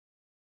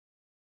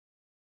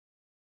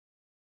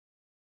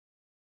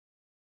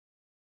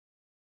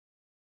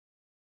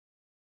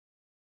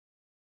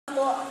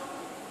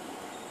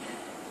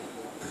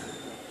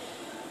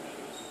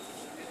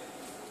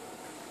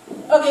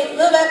Okay,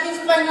 ved du hvad, vi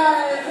springer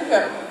nu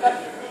kører du. Godt.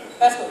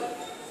 Værsgo.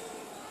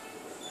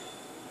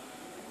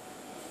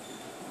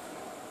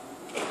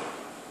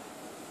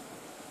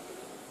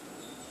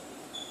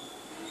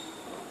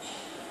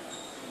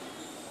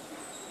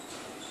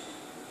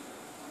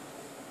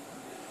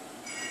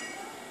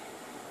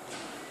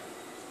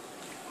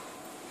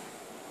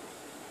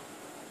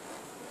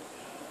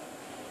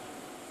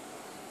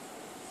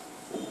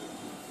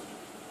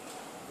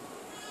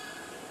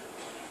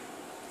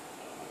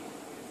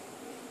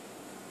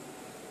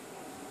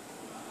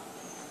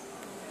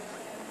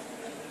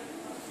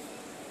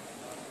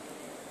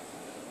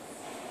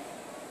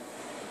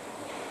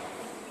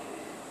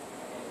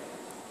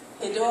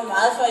 Det var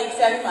meget for ikke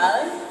særlig meget,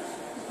 ikke?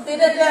 Det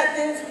der,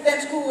 den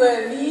skulle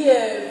lige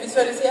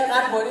visualisere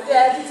ret hurtigt. Det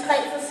er de 3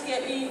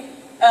 forskellige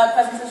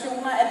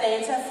præsentationer af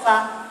data fra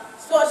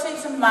stort set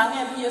så mange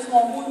af de her som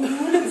overhovedet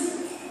muligt,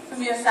 som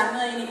vi har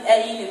samlet af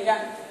en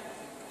indgang.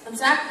 Som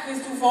sagt,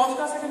 hvis du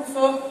forsker, så kan du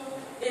få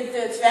et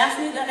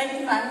tværsnit af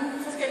rigtig mange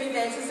forskellige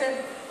datasæt,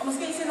 og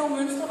måske se nogle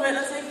mønstre, du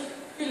ellers ikke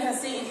ville have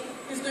set,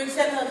 hvis du ikke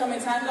selv havde kommet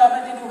i tanke om,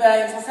 at det kunne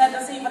være interessant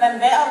at se, hvordan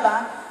vejret var,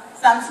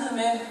 samtidig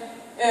med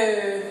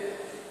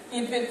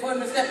på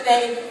en bestemt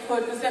dag, på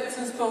et bestemt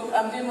tidspunkt,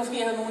 om det måske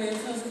havde nogen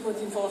indflydelse på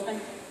din forskning.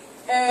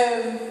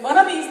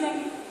 Undervisning.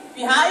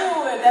 Vi har jo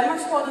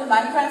Danmarkskortet i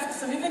Minecraft,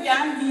 så vi vil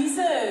gerne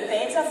vise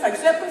data, for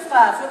eksempel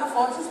fra fund- og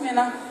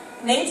fortidsminder,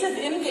 native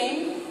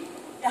in-game.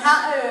 Jeg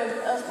har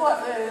spurgt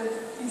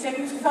de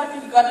tekniske folk, det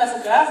kan godt lade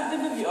sig gøre, så det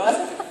vil vi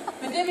også.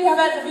 Men det vi har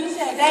valgt at vise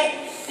jer i dag,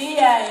 det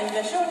er en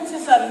version til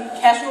sådan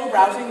casual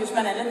browsing, hvis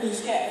man er lidt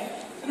nysgerrig.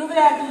 Så nu vil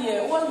jeg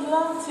give ordet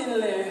videre til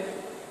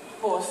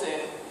vores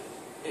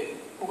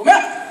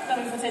programmør, der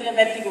vil fortælle jer,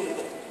 hvad det går ud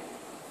på.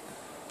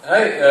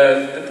 Hej,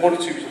 den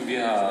prototyp, som vi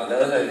har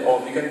lavet her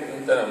over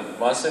weekenden, den er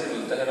meget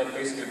simpel. Det handler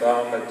basically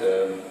bare om, at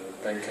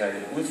man kan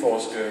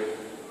udforske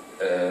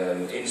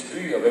ens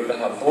by, og hvem der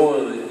har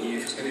boet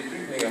i forskellige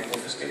bygninger på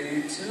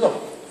forskellige tider.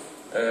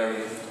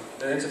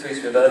 Den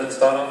interface, vi har lavet, den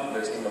starter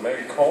med sådan en normal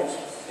kort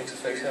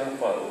interface her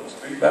fra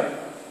OpenDoor.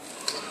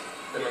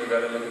 Det man kan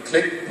gøre, det er, at man kan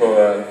klikke på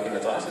en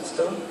adresse et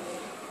sted.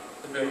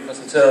 Så bliver man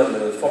præsenteret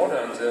med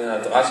fordøren til den her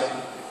adresse.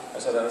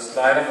 Og så er der en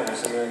slider, hvor man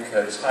simpelthen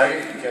kan trække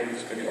igennem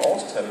forskellige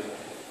årstal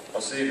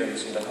og se, hvem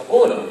som der har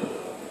boet der.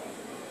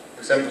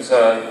 For eksempel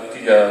så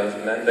gik jeg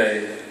den anden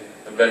dag,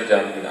 og valgte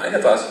jeg min egen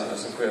adresse, og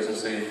så kunne jeg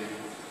så se,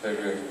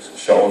 hvilke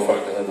sjove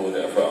folk, der havde boet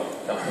der før.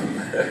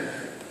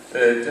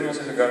 Det man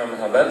så kan gøre, når man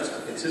har valgt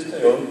en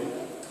tidsperiode,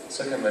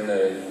 så kan man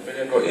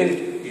vælge at gå ind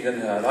i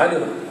den her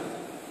lejlighed.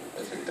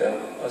 Jeg fik der,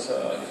 og så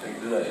fik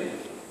videre ind.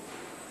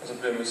 Og så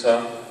bliver man så...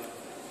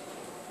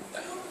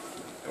 Ja,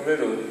 det var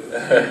lidt ud.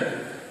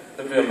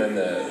 Så bliver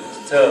man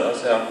præsenteret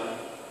også her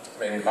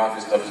med en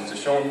grafisk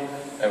repræsentation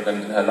af,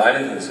 hvordan den her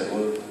lejlighed ser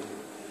ud,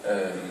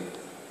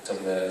 som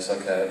så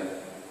kan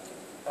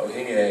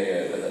afhænge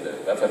af,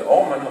 i hvert fald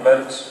år man har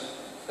valgt,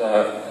 så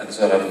er det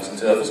så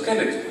repræsenteret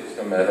forskelligt,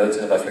 som er lavet til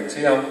at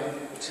reflektere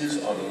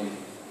tidsånden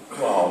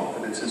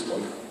på det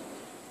tidspunkt.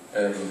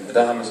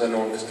 Der har man så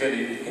nogle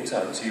forskellige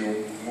interaktive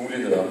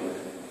muligheder,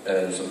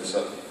 som så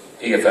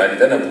ikke er færdige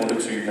i den her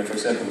prototype, men for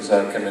eksempel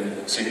så kan man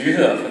se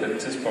nyheder fra det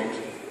tidspunkt,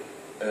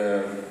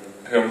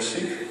 høre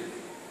musik.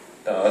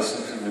 Der er også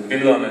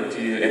billederne,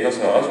 de ændrer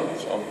sig også,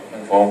 så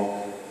man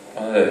får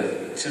meget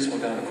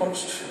tidsmoderne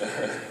kunst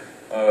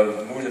og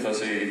mulighed for at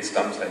se et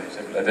stamtræ, for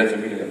eksempel, af den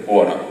familie, der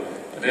bor der.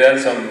 Og det er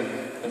altså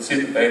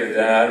princippet bag det,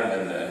 der er, at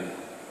man,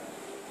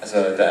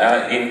 der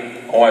er en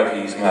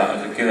over-IP, som har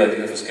agregeret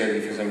de her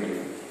forskellige, for eksempel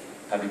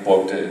har vi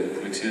brugt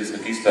politiets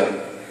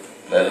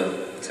registerblad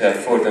til at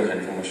få den her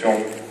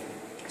information,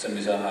 som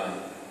vi så har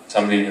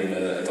sammenlignet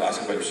med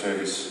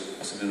adressewebservice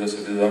osv.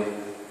 osv.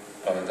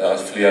 Og der er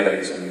også flere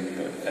lag, som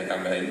er i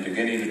gang med at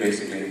indbygge ind i det,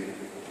 basically.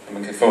 Og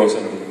man kan få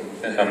sådan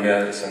den her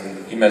mere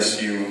sådan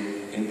immersive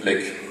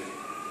indblik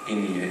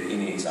ind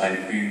i ens egen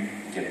by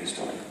gennem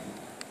historien.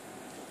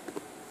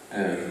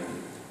 Ja,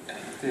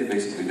 det er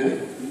basically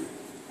det.